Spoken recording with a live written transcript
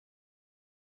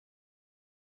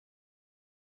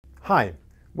Hi,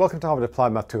 welcome to Harvard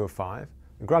Applied Math 205,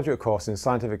 a graduate course in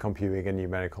scientific computing and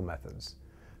numerical methods.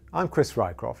 I'm Chris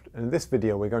Rycroft, and in this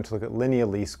video we're going to look at linear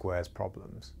least squares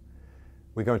problems.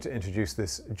 We're going to introduce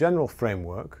this general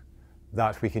framework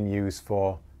that we can use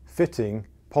for fitting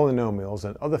polynomials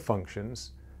and other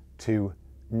functions to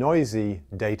noisy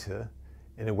data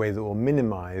in a way that will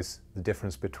minimize the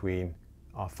difference between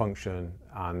our function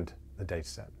and the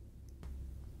dataset.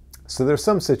 So there are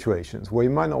some situations where you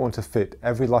might not want to fit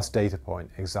every last data point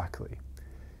exactly.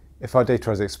 If our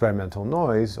data has experimental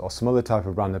noise or some other type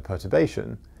of random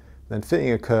perturbation, then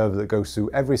fitting a curve that goes through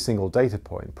every single data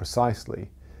point precisely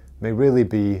may really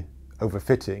be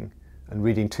overfitting and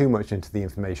reading too much into the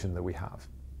information that we have.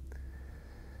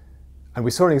 And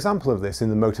we saw an example of this in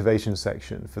the motivation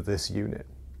section for this unit.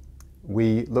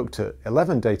 We looked at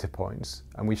 11 data points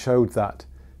and we showed that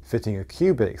fitting a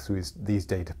cubic through these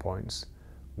data points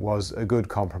was a good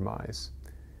compromise.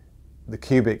 The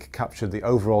cubic captured the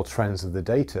overall trends of the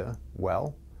data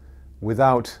well,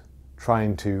 without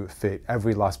trying to fit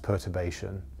every last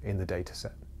perturbation in the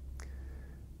dataset.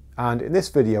 And in this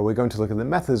video we're going to look at the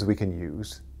methods we can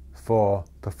use for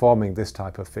performing this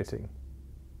type of fitting.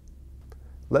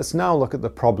 Let's now look at the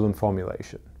problem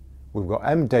formulation. We've got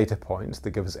m data points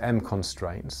that give us m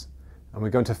constraints, and we're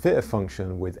going to fit a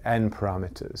function with n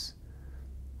parameters.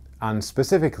 And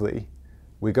specifically,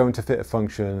 we're going to fit a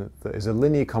function that is a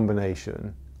linear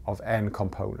combination of n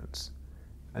components.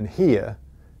 And here,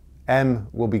 m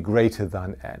will be greater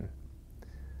than n.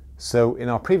 So in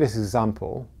our previous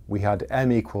example, we had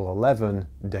m equal 11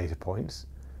 data points,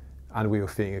 and we were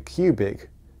fitting a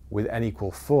cubic with n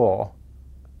equal 4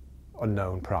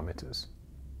 unknown parameters.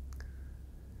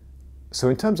 So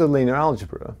in terms of linear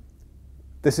algebra,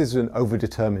 this is an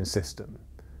overdetermined system.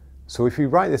 So if we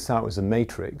write this out as a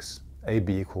matrix,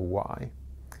 AB equal y,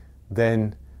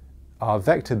 then our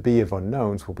vector B of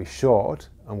unknowns will be short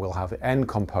and we'll have n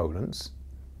components.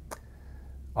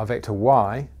 Our vector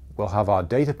y will have our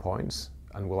data points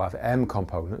and we'll have m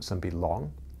components and be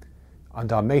long.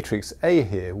 And our matrix A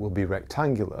here will be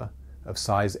rectangular of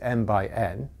size m by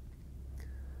n.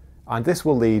 And this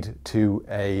will lead to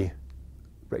a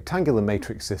rectangular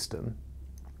matrix system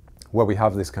where we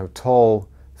have this kind of tall,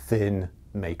 thin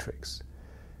matrix.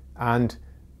 And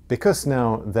because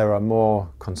now there are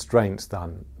more constraints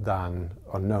than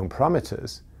unknown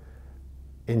parameters,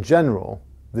 in general,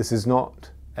 this is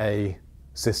not a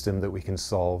system that we can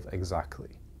solve exactly.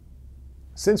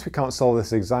 Since we can't solve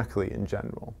this exactly in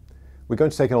general, we're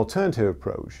going to take an alternative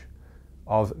approach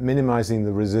of minimizing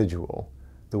the residual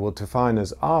that we'll define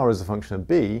as r as a function of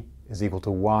b is equal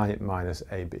to y minus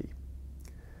ab.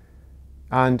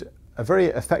 And a very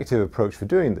effective approach for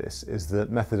doing this is the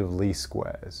method of least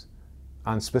squares.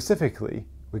 And specifically,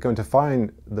 we're going to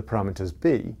find the parameters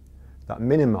b that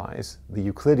minimize the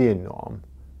Euclidean norm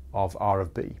of r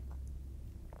of b.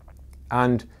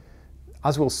 And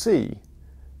as we'll see,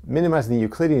 minimizing the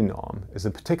Euclidean norm is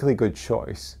a particularly good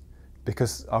choice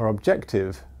because our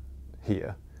objective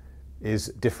here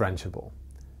is differentiable.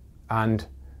 And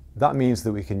that means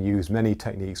that we can use many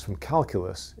techniques from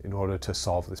calculus in order to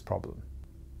solve this problem.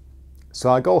 So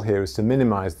our goal here is to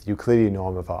minimize the Euclidean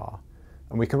norm of r,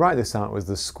 and we can write this out as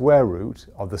the square root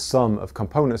of the sum of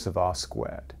components of r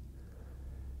squared.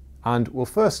 And we'll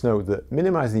first note that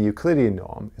minimizing the Euclidean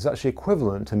norm is actually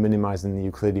equivalent to minimizing the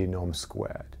Euclidean norm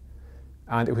squared.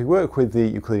 And if we work with the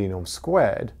Euclidean norm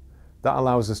squared, that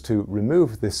allows us to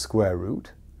remove this square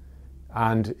root,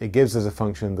 and it gives us a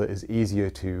function that is easier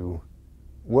to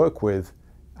work with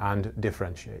and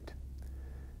differentiate.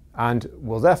 And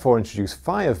we'll therefore introduce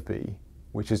phi of b,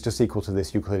 which is just equal to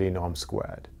this Euclidean norm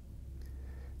squared.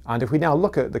 And if we now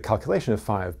look at the calculation of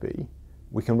phi of b,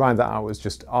 we can write that out as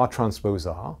just r transpose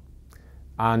r,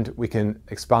 and we can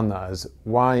expand that as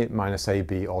y minus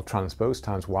ab all transpose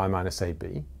times y minus ab.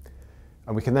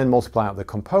 And we can then multiply out the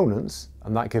components,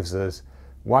 and that gives us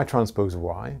y transpose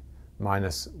y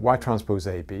minus y transpose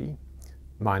ab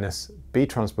minus b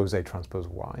transpose a transpose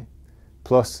y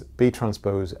plus b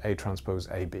transpose a transpose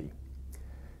ab.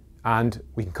 And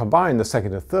we can combine the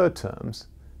second and third terms,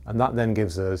 and that then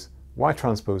gives us y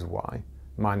transpose y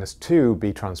minus 2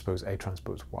 b transpose a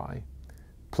transpose y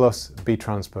plus b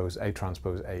transpose a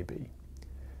transpose ab.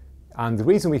 And the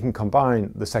reason we can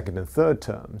combine the second and third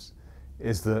terms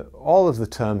is that all of the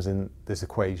terms in this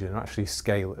equation are actually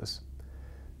scalars.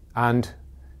 And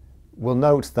we'll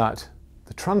note that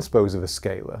the transpose of a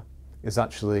scalar is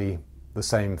actually the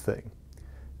same thing.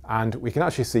 And we can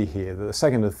actually see here that the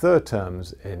second and third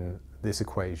terms in this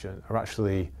equation are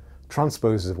actually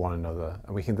transposes of one another,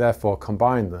 and we can therefore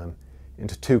combine them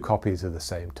into two copies of the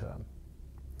same term.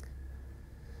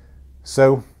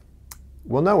 So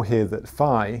we'll know here that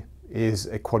phi is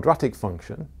a quadratic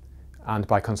function, and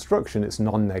by construction it's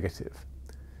non-negative,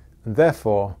 and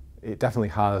therefore it definitely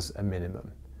has a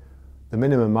minimum. The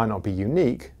minimum might not be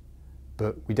unique,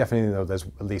 but we definitely know there's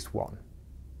at least one.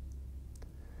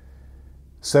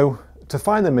 So to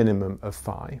find the minimum of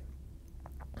phi,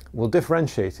 we'll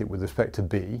differentiate it with respect to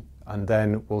b, and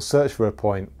then we'll search for a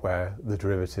point where the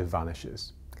derivative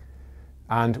vanishes.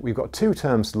 And we've got two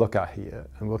terms to look at here,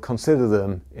 and we'll consider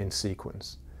them in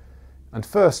sequence. And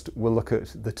first we'll look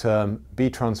at the term b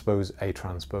transpose a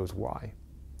transpose y.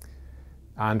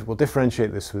 And we'll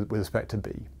differentiate this with respect to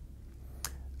b.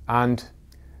 And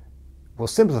we'll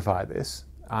simplify this,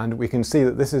 and we can see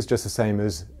that this is just the same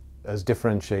as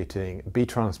differentiating b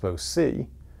transpose c,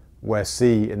 where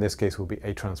c in this case will be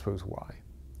a transpose y.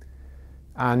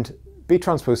 And b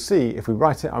transpose c, if we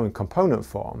write it out in component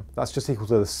form, that's just equal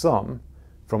to the sum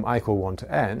from I equal 1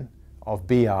 to n of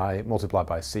bi multiplied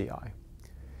by ci.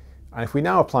 And if we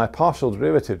now apply a partial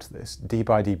derivative to this, d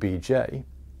by dbj,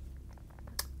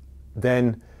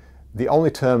 then the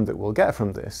only term that we'll get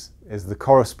from this is the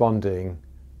corresponding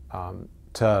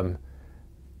term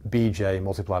bj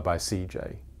multiplied by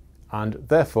cj. And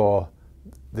therefore,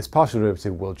 this partial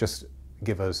derivative will just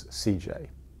give us cj.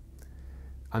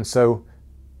 And so,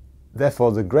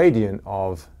 therefore, the gradient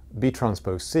of b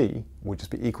transpose c would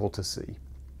just be equal to c.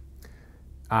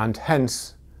 And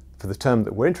hence, for the term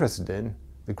that we're interested in,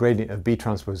 the gradient of b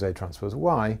transpose a transpose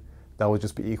y, that will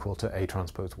just be equal to a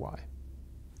transpose y.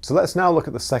 So let's now look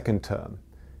at the second term.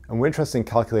 And we're interested in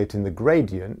calculating the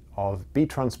gradient of b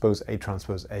transpose a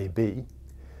transpose ab.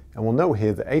 And we'll note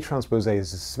here that a transpose a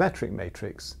is a symmetric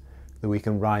matrix that we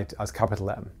can write as capital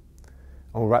M.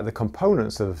 And we'll write the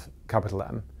components of capital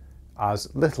M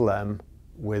as little m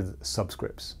with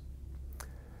subscripts.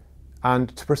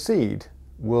 And to proceed,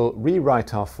 we'll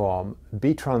rewrite our form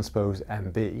b transpose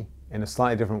mb in a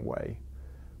slightly different way.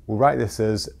 We'll write this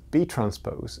as b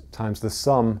transpose times the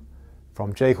sum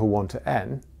from j equal 1 to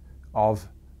n of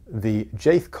the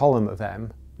jth column of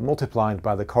m multiplied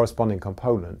by the corresponding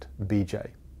component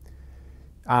bj.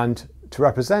 And to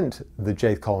represent the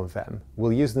jth column of m,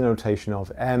 we'll use the notation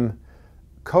of m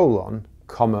colon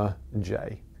comma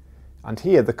j. And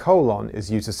here the colon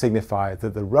is used to signify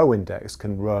that the row index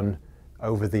can run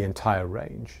over the entire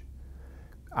range.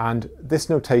 And this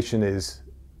notation is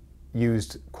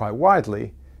used quite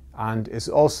widely and is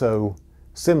also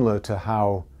similar to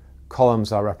how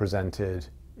columns are represented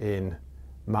in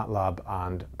MATLAB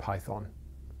and Python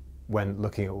when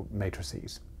looking at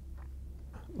matrices.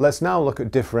 Let's now look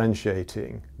at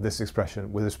differentiating this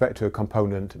expression with respect to a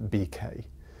component bk.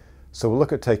 So we'll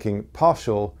look at taking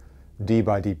partial d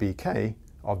by dbk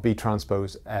of b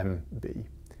transpose mb.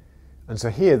 And so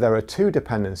here there are two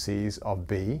dependencies of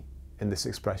b in this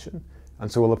expression, and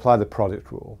so we'll apply the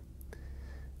product rule.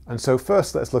 And so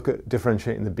first let's look at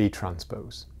differentiating the b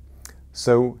transpose.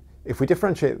 So if we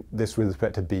differentiate this with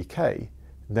respect to bk,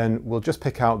 then we'll just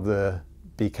pick out the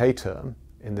bk term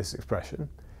in this expression,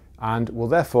 and we'll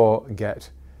therefore get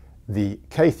the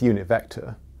kth unit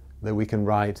vector that we can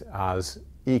write as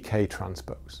ek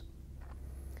transpose.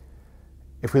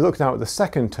 If we look now at the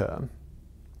second term,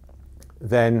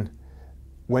 then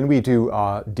when we do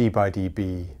our d by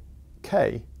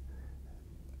dbk,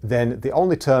 then the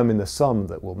only term in the sum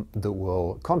that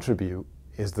will contribute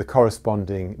is the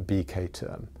corresponding bk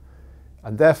term.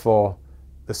 And therefore,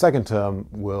 the second term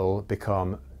will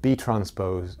become b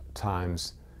transpose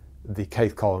times the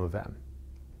kth column of m.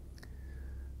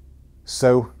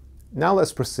 So now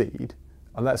let's proceed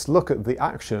and let's look at the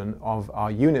action of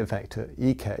our unit vector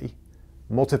ek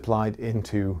multiplied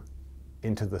into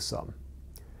the sum.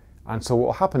 And so what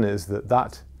will happen is that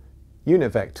that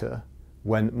unit vector,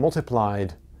 when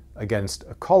multiplied against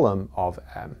a column of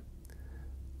m,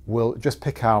 will just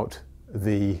pick out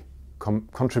the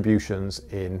contributions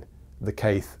in the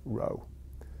kth row.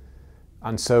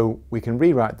 And so we can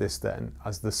rewrite this then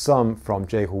as the sum from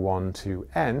j equal 1 to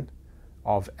n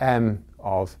of m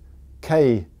of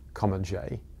k comma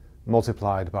j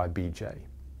multiplied by bj.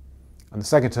 And the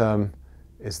second term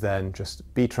is then just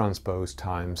b transpose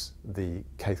times the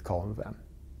kth column of m.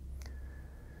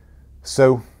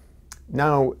 So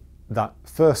now that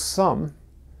first sum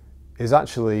is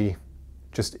actually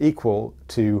just equal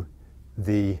to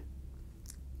the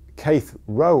kth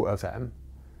row of m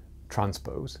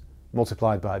transpose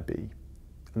multiplied by b.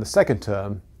 And the second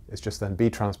term is just then b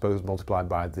transpose multiplied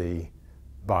by the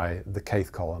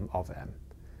kth column of m.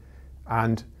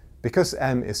 And because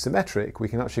m is symmetric, we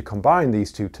can actually combine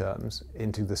these two terms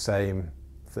into the same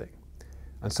thing.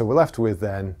 And so we're left with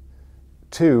then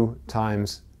 2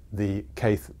 times the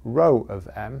kth row of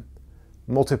m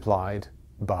multiplied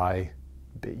by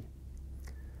b.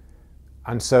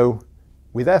 And so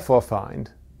we therefore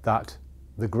find that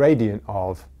the gradient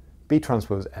of b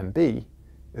transpose mb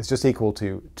is just equal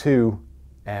to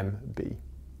 2mb.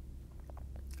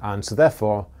 And so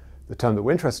therefore, the term that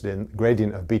we're interested in,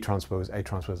 gradient of b transpose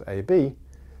ab,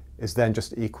 is then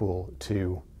just equal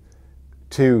to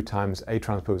 2 times a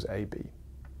transpose ab.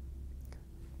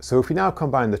 So if we now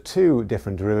combine the two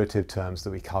different derivative terms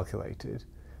that we calculated,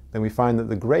 then we find that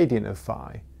the gradient of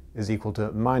phi is equal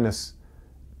to minus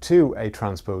 2a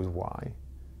transpose y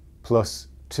plus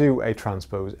 2a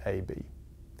transpose ab.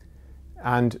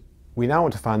 And we now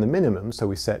want to find the minimum, so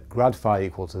we set grad phi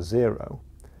equal to 0.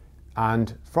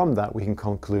 And from that we can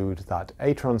conclude that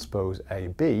a transpose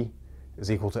ab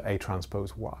is equal to a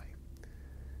transpose y.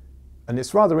 And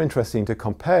it's rather interesting to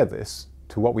compare this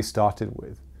to what we started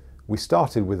with. We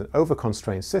started with an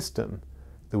over-constrained system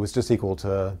that was just equal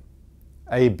to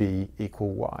ab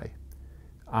equal y.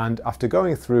 And after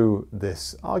going through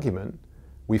this argument,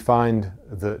 we find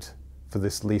that for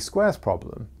this least squares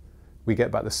problem, we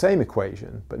get back the same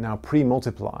equation, but now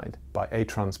pre-multiplied by a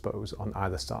transpose on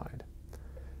either side.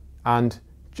 And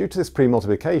due to this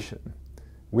pre-multiplication,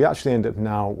 we actually end up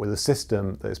now with a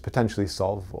system that is potentially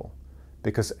solvable,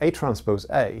 because a transpose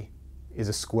A is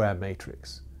a square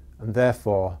matrix, and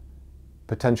therefore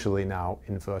potentially now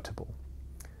invertible.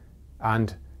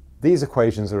 And these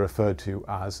equations are referred to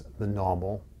as the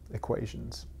normal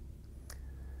equations.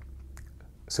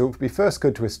 So it would be first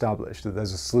good to establish that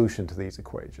there's a solution to these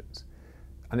equations.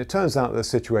 And it turns out that the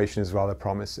situation is rather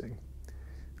promising.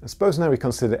 And suppose now we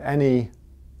consider any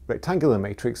rectangular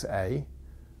matrix A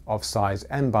of size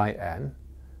m by n,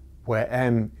 where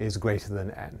m is greater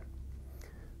than n.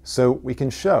 So we can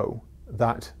show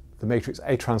that the matrix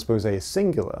A transpose A is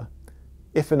singular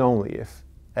if and only if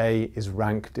A is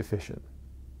rank deficient,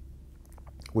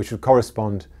 which would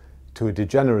correspond to a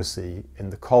degeneracy in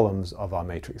the columns of our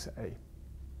matrix A.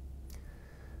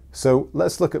 So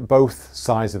let's look at both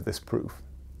sides of this proof.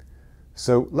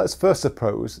 So let's first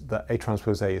suppose that A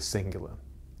transpose A is singular.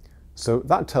 So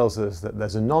that tells us that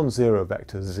there's a non-zero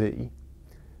vector z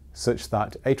such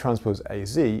that A transpose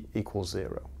AZ equals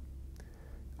 0.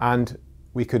 And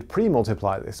we could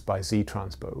pre-multiply this by z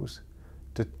transpose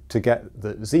to get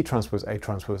that z transpose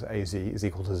AZ is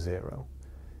equal to 0.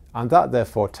 And that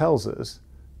therefore tells us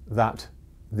that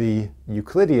the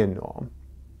Euclidean norm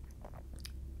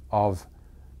of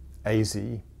AZ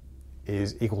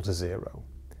is equal to 0.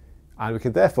 And we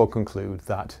could therefore conclude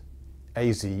that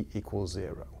AZ equals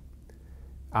 0.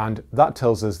 And that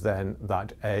tells us then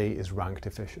that A is rank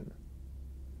deficient.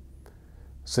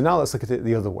 So now let's look at it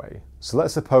the other way. So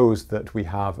let's suppose that we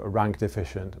have a rank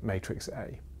deficient matrix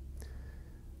A.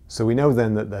 So we know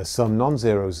then that there's some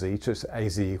non-zero z such that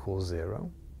AZ equals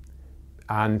 0.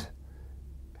 And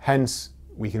hence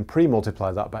we can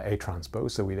pre-multiply that by A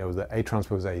transpose. So we know that A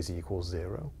transpose AZ equals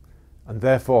 0. And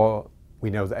therefore we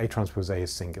know that A transpose A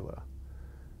is singular.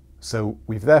 So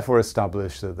we've therefore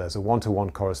established that there's a one-to-one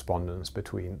correspondence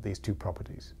between these two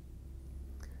properties.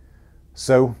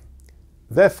 So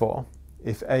therefore,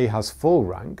 if A has full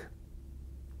rank,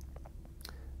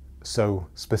 so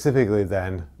specifically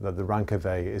then that the rank of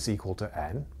A is equal to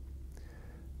n,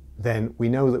 then we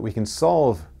know that we can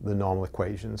solve the normal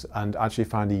equations and actually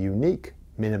find a unique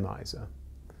minimizer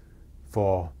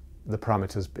for the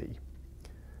parameters b.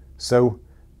 So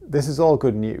this is all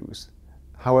good news.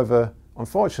 However,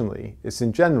 unfortunately, it's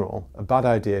in general a bad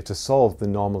idea to solve the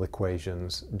normal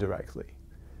equations directly.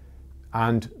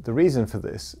 And the reason for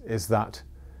this is that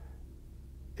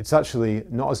it's actually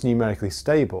not as numerically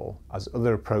stable as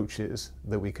other approaches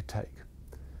that we could take.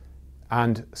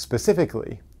 And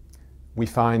specifically, we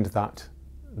find that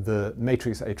the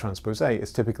matrix A transpose A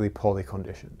is typically poorly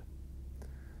conditioned.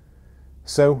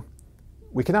 So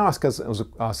we can now ask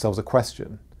ourselves a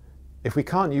question. If we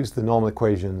can't use the normal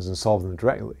equations and solve them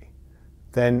directly,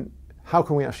 then how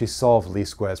can we actually solve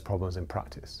least squares problems in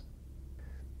practice?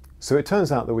 So it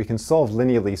turns out that we can solve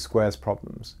linear least squares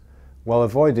problems while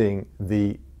avoiding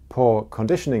the poor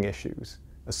conditioning issues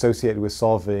associated with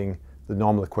solving the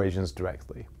normal equations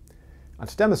directly. And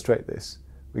to demonstrate this,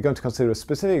 we're going to consider a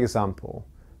specific example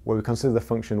where we consider the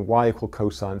function y equal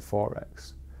cosine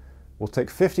 4x. We'll take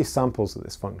 50 samples of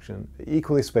this function at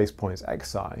equally spaced points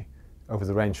xi over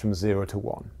the range from 0 to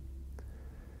 1.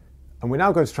 And we're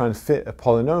now going to try and fit a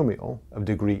polynomial of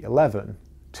degree 11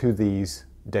 to these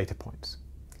data points.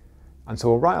 And so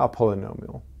we'll write our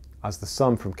polynomial as the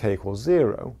sum from k equals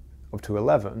 0 up to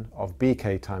 11 of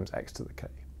bk times x to the k.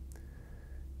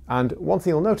 And one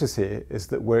thing you'll notice here is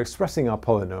that we're expressing our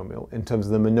polynomial in terms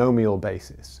of the monomial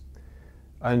basis.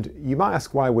 And you might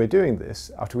ask why we're doing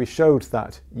this after we showed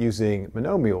that using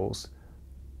monomials,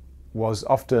 was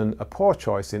often a poor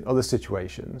choice in other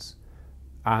situations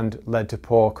and led to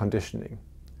poor conditioning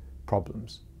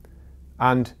problems.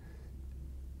 And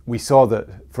we saw that,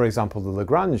 for example, the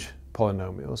Lagrange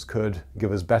polynomials could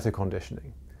give us better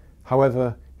conditioning.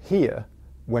 However, here,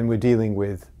 when we're dealing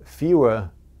with fewer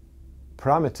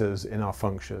parameters in our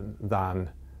function than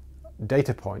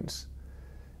data points,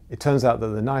 it turns out that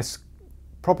the nice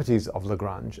properties of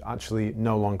Lagrange actually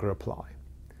no longer apply.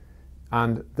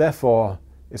 And therefore,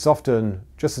 it's often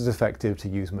just as effective to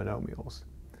use monomials.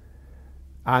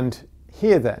 And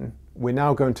here then, we're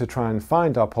now going to try and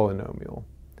find our polynomial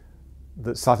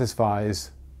that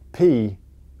satisfies p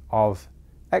of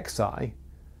xi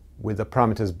with the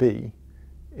parameters b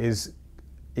is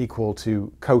equal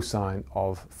to cosine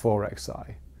of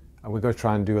 4xi. And we're going to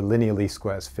try and do a linear least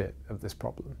squares fit of this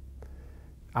problem.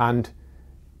 And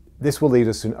this will lead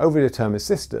us to an overdetermined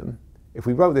system. If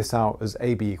we wrote this out as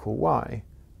AB equal y,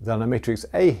 then our matrix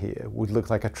A here would look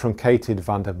like a truncated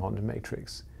van der Monde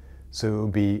matrix. So it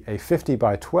would be a 50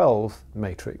 by 12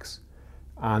 matrix,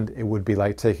 and it would be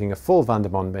like taking a full van der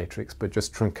Monde matrix but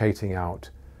just truncating out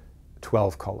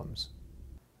 12 columns.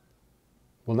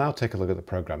 We'll now take a look at the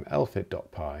program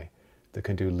lfit.py that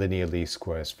can do linear least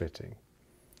squares fitting.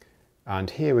 And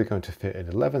here we're going to fit an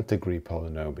 11th degree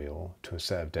polynomial to a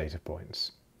set of data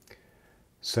points.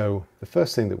 So the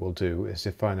first thing that we'll do is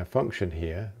define a function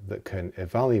here that can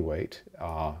evaluate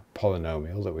our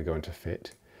polynomial that we're going to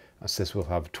fit. As this will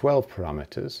have 12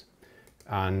 parameters,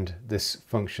 and this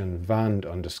function vand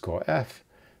underscore f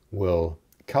will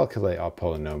calculate our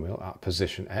polynomial at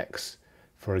position x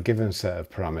for a given set of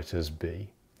parameters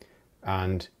b,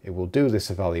 and it will do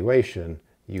this evaluation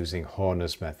using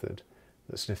Horner's method.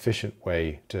 That's an efficient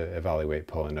way to evaluate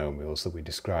polynomials that we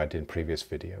described in previous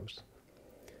videos.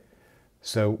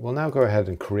 So we'll now go ahead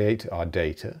and create our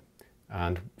data,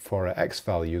 and for our x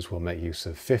values we'll make use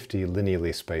of 50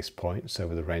 linearly spaced points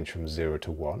over the range from 0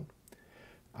 to 1,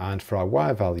 and for our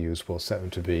y values we'll set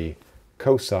them to be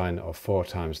cosine of 4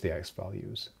 times the x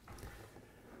values.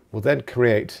 We'll then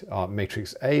create our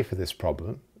matrix A for this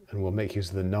problem, and we'll make use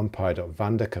of the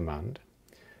numpy.vander command,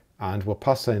 and we'll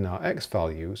pass in our x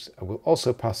values, and we'll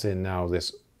also pass in now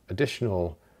this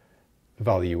additional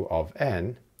value of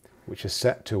n, which is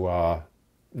set to our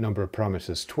number of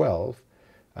parameters 12,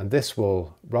 and this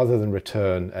will, rather than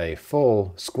return a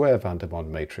full square van der Monde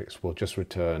matrix, will just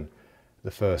return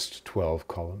the first 12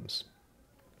 columns.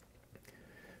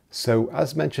 So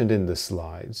as mentioned in the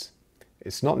slides,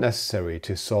 it's not necessary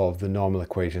to solve the normal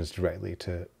equations directly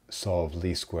to solve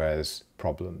least squares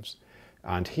problems.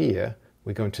 And here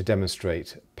we're going to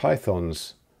demonstrate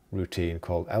Python's routine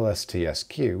called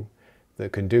lstsq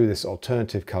that can do this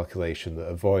alternative calculation that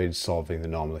avoids solving the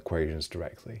normal equations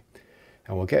directly.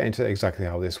 And we'll get into exactly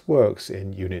how this works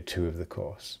in Unit 2 of the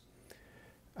course.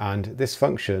 And this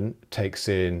function takes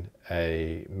in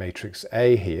a matrix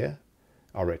A here,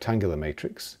 our rectangular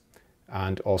matrix,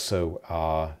 and also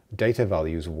our data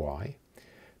values y.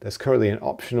 There's currently an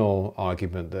optional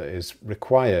argument that is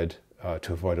required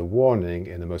to avoid a warning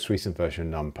in the most recent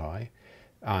version of NumPy,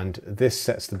 and this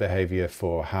sets the behavior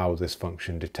for how this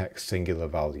function detects singular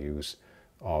values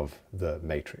of the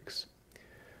matrix.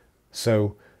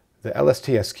 So the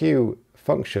lstsq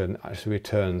function actually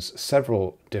returns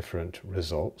several different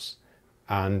results,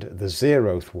 and the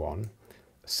 0th one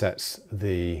sets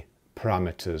the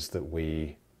parameters that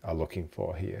we are looking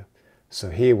for here. So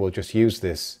here we'll just use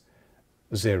this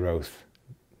 0th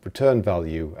return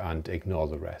value and ignore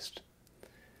the rest.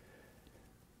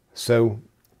 So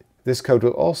this code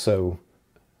will also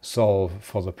solve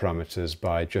for the parameters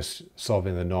by just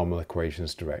solving the normal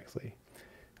equations directly.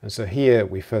 And so here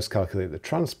we first calculate the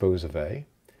transpose of A,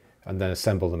 and then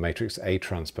assemble the matrix A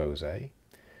transpose A.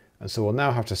 And so we'll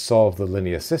now have to solve the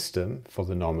linear system for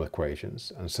the normal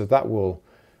equations, and so that will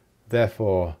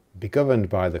therefore be governed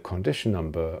by the condition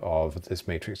number of this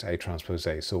matrix A transpose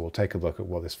A. So we'll take a look at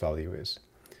what this value is,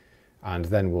 and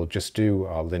then we'll just do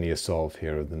our linear solve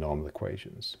here of the normal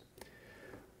equations.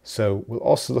 So we'll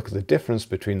also look at the difference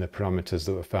between the parameters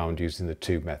that were found using the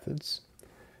two methods,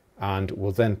 and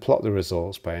we'll then plot the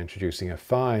results by introducing a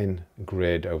fine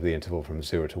grid over the interval from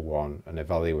 0 to 1 and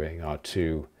evaluating our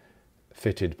two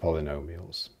fitted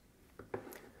polynomials.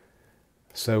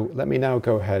 So let me now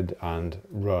go ahead and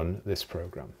run this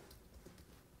program.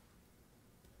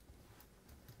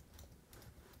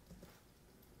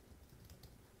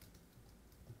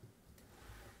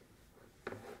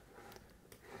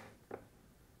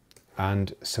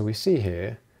 And so we see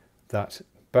here that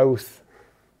both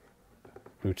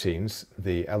routines,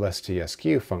 the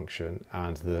lstsq function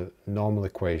and the normal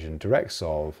equation direct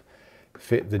solve,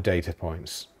 fit the data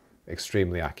points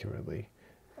extremely accurately.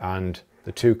 and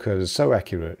the two curves are so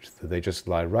accurate that they just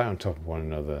lie right on top of one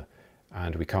another,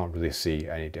 and we can't really see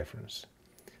any difference.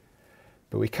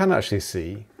 But we can actually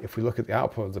see, if we look at the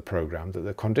output of the program, that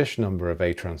the condition number of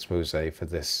A transpose A for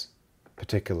this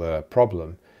particular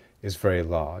problem is very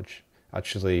large,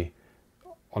 actually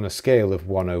on a scale of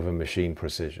 1 over machine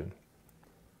precision.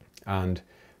 And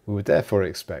we would therefore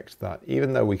expect that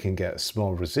even though we can get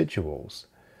small residuals,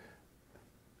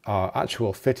 our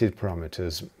actual fitted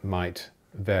parameters might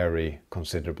vary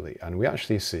considerably. And we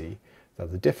actually see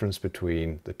that the difference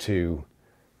between the two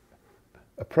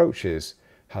approaches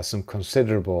has some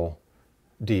considerable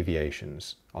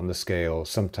deviations on the scale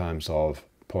sometimes of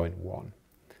 0.1.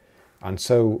 And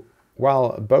so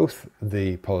while both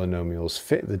the polynomials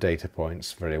fit the data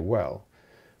points very well,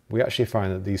 we actually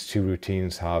find that these two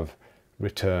routines have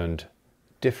returned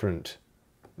different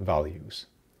values.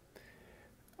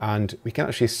 And we can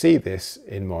actually see this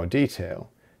in more detail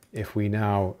if we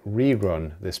now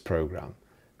rerun this program,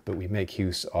 but we make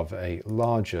use of a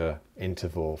larger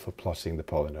interval for plotting the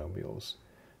polynomials.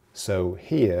 So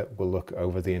here we'll look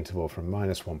over the interval from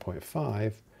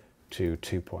 -1.5 to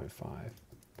 2.5,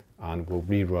 and we'll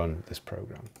rerun this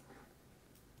program.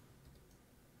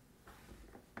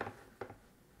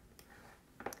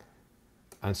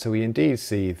 And so we indeed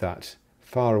see that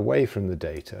far away from the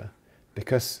data,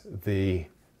 because the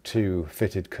two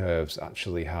fitted curves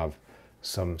actually have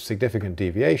some significant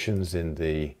deviations in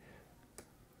the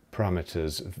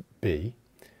parameters b,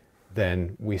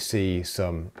 then we see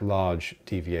some large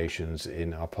deviations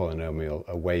in our polynomial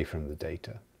away from the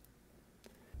data.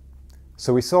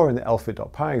 So we saw in the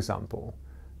lfit.py example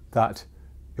that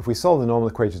if we solve the normal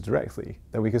equations directly,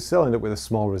 then we could still end up with a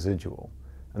small residual,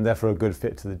 and therefore a good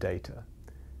fit to the data.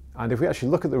 And if we actually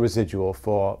look at the residual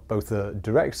for both the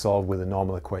direct solve with the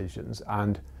normal equations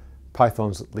and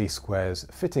Python's least squares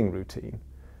fitting routine,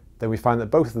 then we find that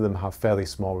both of them have fairly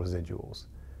small residuals.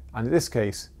 And in this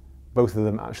case, both of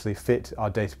them actually fit our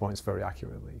data points very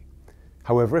accurately.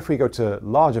 However, if we go to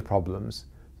larger problems,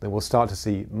 then we'll start to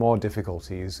see more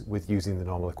difficulties with using the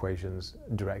normal equations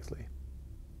directly.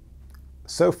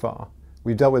 So far,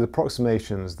 we've dealt with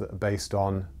approximations that are based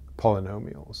on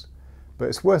polynomials, but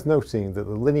it's worth noting that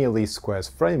the linear least squares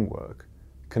framework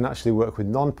can actually work with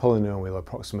non-polynomial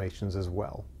approximations as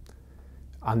well.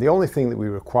 And the only thing that we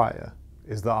require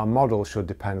is that our model should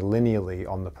depend linearly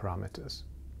on the parameters.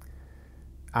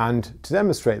 And to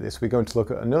demonstrate this, we're going to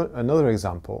look at another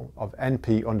example of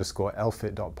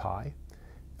np_lfit.py.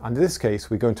 And in this case,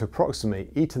 we're going to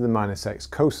approximate e to the minus x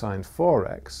cosine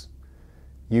 4x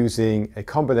using a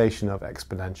combination of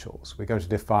exponentials. We're going to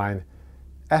define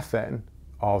fn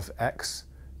of x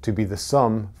to be the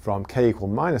sum from k equal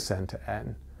minus n to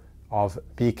n of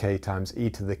bk times e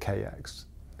to the kx.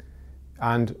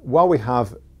 And while we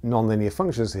have nonlinear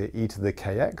functions here, e to the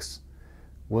kx,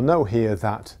 we'll note here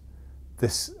that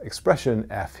this expression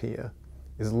f here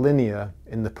is linear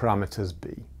in the parameters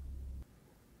b.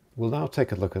 We'll now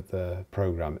take a look at the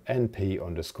program np_lfit.py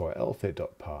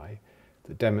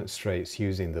that demonstrates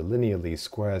using the linear least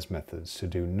squares methods to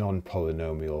do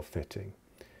non-polynomial fitting.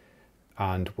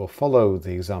 And we'll follow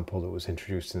the example that was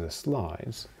introduced in the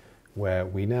slides, where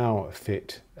we now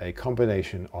fit a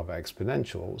combination of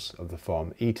exponentials of the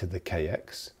form e to the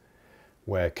kx,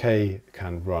 where k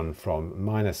can run from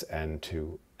minus n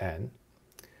to n,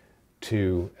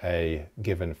 to a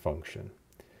given function.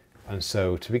 And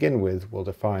so to begin with, we'll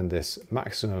define this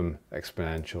maximum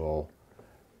exponential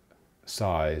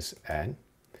size n,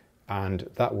 and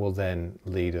that will then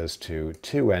lead us to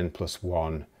 2n plus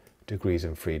 1 degrees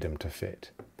of freedom to fit.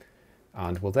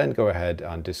 And we'll then go ahead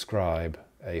and describe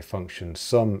a function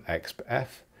sumxf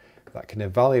that can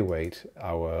evaluate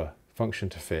our function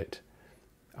to fit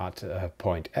at a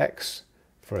point x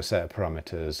for a set of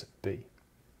parameters b.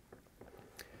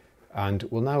 And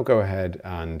we'll now go ahead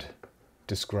and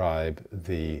describe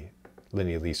the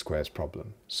linear least squares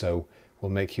problem. So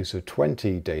we'll make use of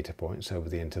 20 data points over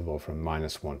the interval from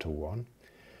 -1 to 1,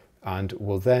 and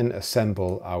we'll then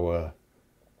assemble our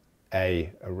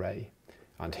A array.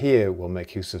 And here we'll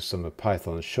make use of some of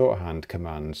Python's shorthand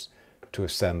commands to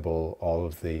assemble all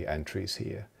of the entries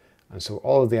here. And so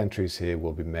all of the entries here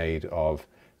will be made of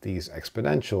these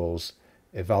exponentials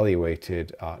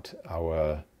evaluated at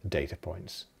our data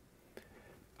points.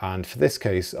 And for this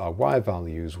case, our y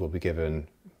values will be given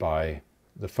by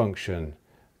the function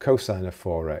cosine of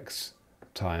 4x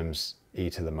times e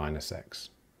to the minus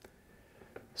x.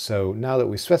 So now that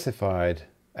we've specified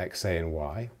x, a, and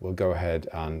y, we'll go ahead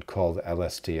and call the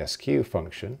lstsq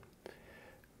function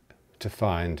to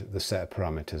find the set of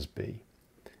parameters b.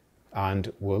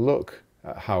 And we'll look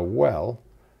at how well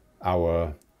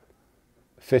our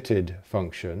fitted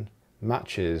function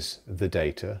matches the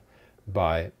data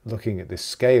by looking at the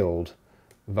scaled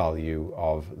value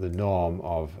of the norm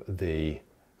of the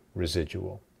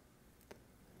residual.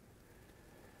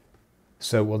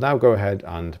 So we'll now go ahead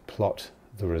and plot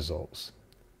the results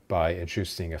by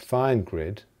introducing a fine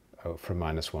grid from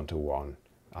 -1 to 1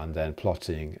 and then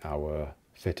plotting our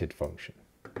fitted function.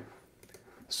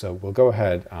 So we'll go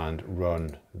ahead and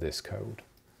run this code.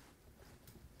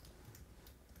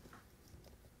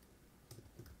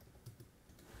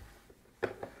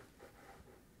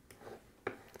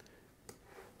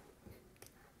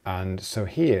 And so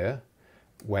here,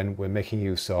 when we're making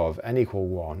use of n =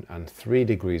 1 and 3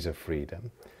 degrees of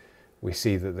freedom, we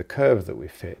see that the curve that we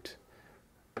fit,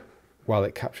 while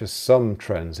it captures some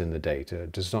trends in the data,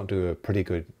 does not do a pretty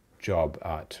good job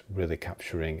at really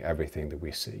capturing everything that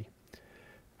we see.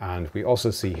 And we also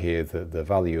see here that the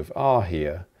value of r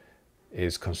here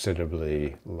is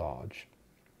considerably large.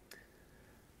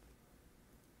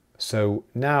 So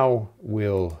now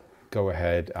we'll go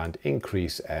ahead and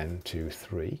increase n to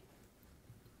 3.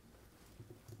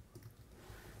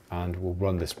 And we'll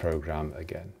run this program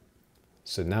again.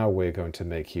 So now we're going to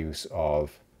make use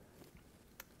of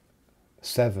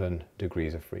 7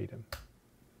 degrees of freedom.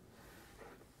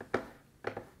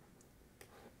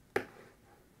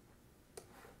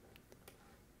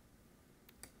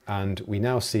 And we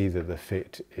now see that the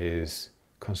fit is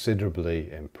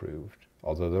considerably improved,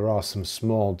 although there are some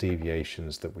small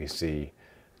deviations that we see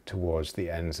towards the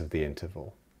ends of the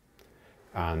interval.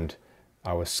 And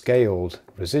our scaled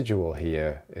residual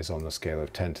here is on the scale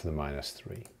of 10 to the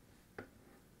 -3.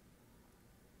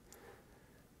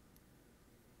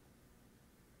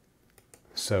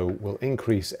 So we'll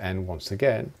increase n once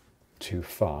again to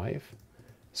 5.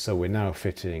 So we're now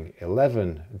fitting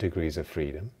 11 degrees of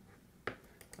freedom.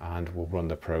 And we'll run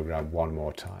the program one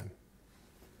more time.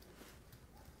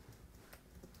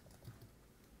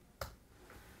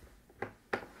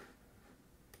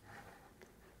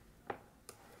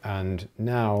 And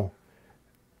now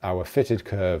our fitted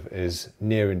curve is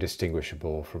near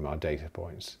indistinguishable from our data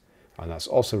points. And that's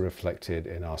also reflected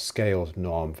in our scaled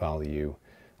norm value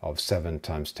of 7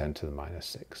 times 10 to the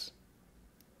 -6.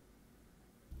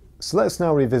 So let's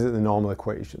now revisit the normal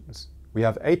equations. We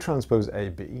have A transpose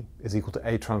AB is equal to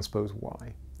A transpose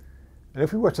Y. And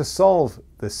if we were to solve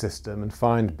this system and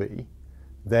find B,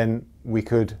 then we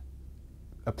could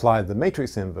apply the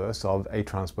matrix inverse of A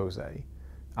transpose A,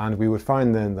 and we would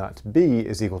find then that B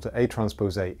is equal to A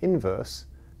transpose A inverse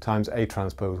times A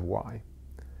transpose Y.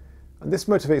 And this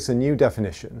motivates a new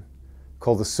definition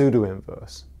called the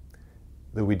pseudo-inverse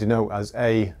that we denote as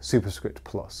A superscript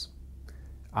plus.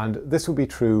 And this will be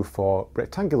true for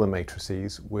rectangular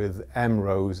matrices with m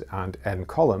rows and n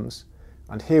columns.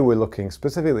 And here we're looking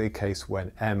specifically at a case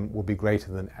when m will be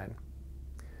greater than n.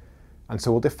 And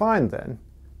so we'll define then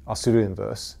our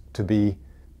pseudo-inverse to be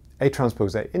A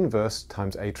transpose A inverse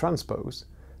times A transpose.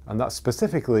 And that's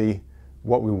specifically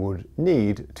what we would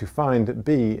need to find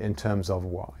B in terms of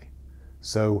y.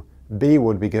 So B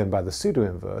would be given by the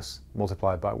pseudo-inverse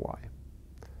multiplied by y.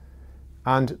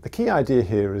 And the key idea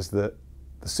here is that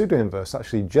the pseudo-inverse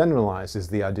actually generalizes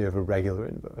the idea of a regular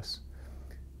inverse.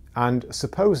 And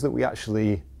suppose that we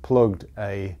actually plugged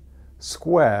a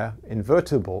square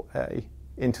invertible A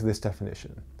into this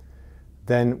definition,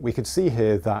 then we could see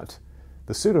here that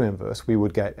the pseudo-inverse, we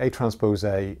would get A transpose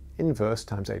A inverse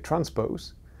times A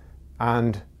transpose,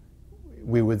 and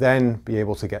we would then be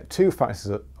able to get two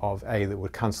factors of A that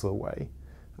would cancel away,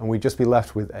 and we'd just be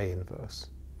left with A inverse.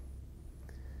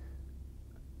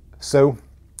 So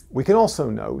we can also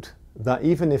note that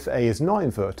even if A is not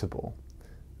invertible,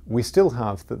 we still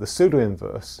have that the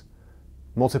pseudo-inverse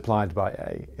multiplied by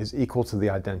A is equal to the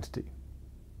identity.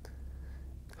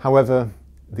 However,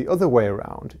 the other way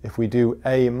around, if we do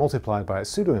A multiplied by a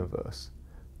pseudo-inverse,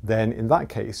 then in that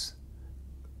case,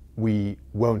 we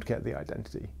won't get the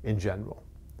identity in general.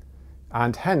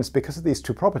 And hence, because of these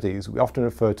two properties, we often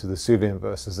refer to the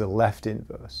pseudo-inverse as a left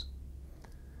inverse.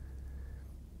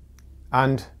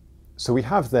 And so we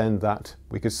have then that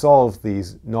we could solve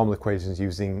these normal equations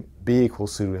using B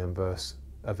equals pseudo-inverse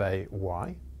of A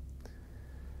y.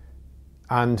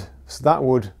 And so that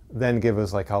would then give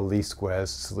us like our least squares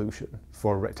solution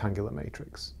for a rectangular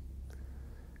matrix.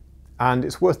 And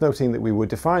it's worth noting that we would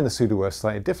define the pseudo-inverse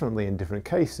slightly differently in different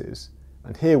cases.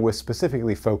 And here we're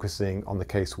specifically focusing on the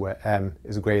case where m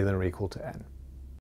is greater than or equal to n.